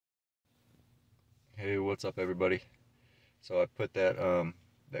Hey, what's up, everybody? So I put that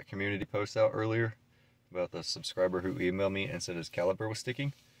community post out earlier about the subscriber who emailed me and said his caliper was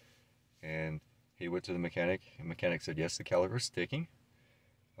sticking, and he went to the mechanic, and the mechanic said, yes, the caliper is sticking.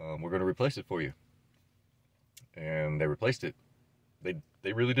 We're going to replace it for you. And they replaced it. They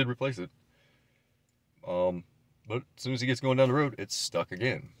really did replace it. But as soon as he gets going down the road, it's stuck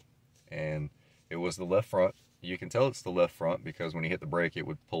again. And it was the left front. You can tell it's the left front because when he hit the brake, it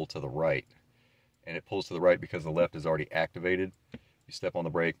would pull to the right. And it pulls to the right because the left is already activated. You step on the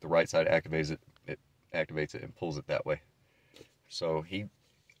brake, the right side activates it and pulls it that way. So he,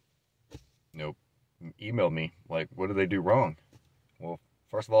 emailed me like, what did they do wrong? Well,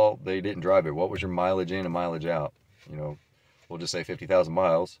 first of all, they didn't drive it. What was your mileage in and mileage out? We'll just say 50,000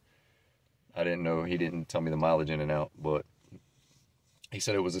 miles. I didn't know. He didn't tell me the mileage in and out, but he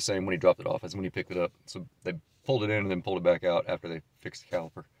said it was the same when he dropped it off as when he picked it up. So they pulled it in and then pulled it back out after they fixed the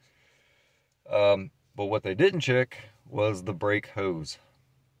caliper. But what they didn't check was the brake hose.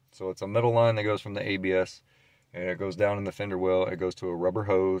 So it's a metal line that goes from the ABS, and it goes down in the fender well. It goes to a rubber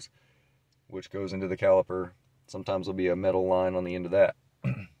hose, which goes into the caliper. Sometimes there'll be a metal line on the end of that.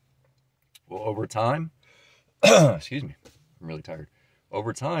 Well, over time, excuse me, I'm really tired.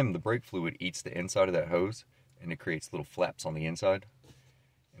 Over time, the brake fluid eats the inside of that hose, and it creates little flaps on the inside.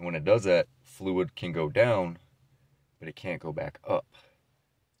 And when it does that, fluid can go down, but it can't go back up.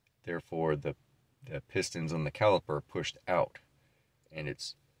 Therefore, the pistons on the caliper are pushed out, and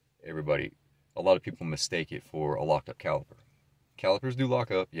a lot of people mistake it for a locked up caliper. Calipers do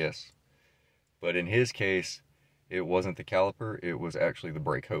lock up, yes, but in his case, it wasn't the caliper, it was actually the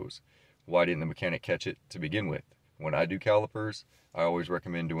brake hose. Why didn't the mechanic catch it to begin with? When I do calipers, I always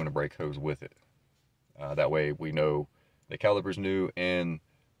recommend doing a brake hose with it. That way we know the caliper's new, and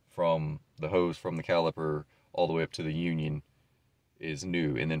from the hose from the caliper all the way up to the union is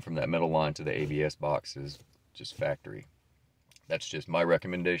new, and then from that metal line to the ABS box is just factory. That's just my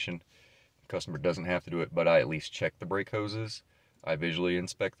recommendation. The customer doesn't have to do it, but I at least check the brake hoses. I visually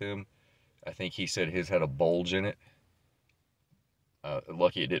inspect them. I think he said his had a bulge in it.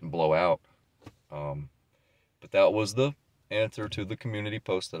 Lucky it didn't blow out. But that was the answer to the community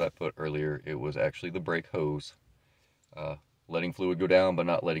post that I put earlier. It was actually the brake hose. Letting fluid go down, but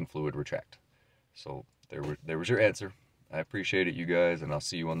not letting fluid retract. So there was your answer. I appreciate it, you guys, and I'll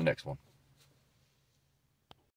see you on the next one.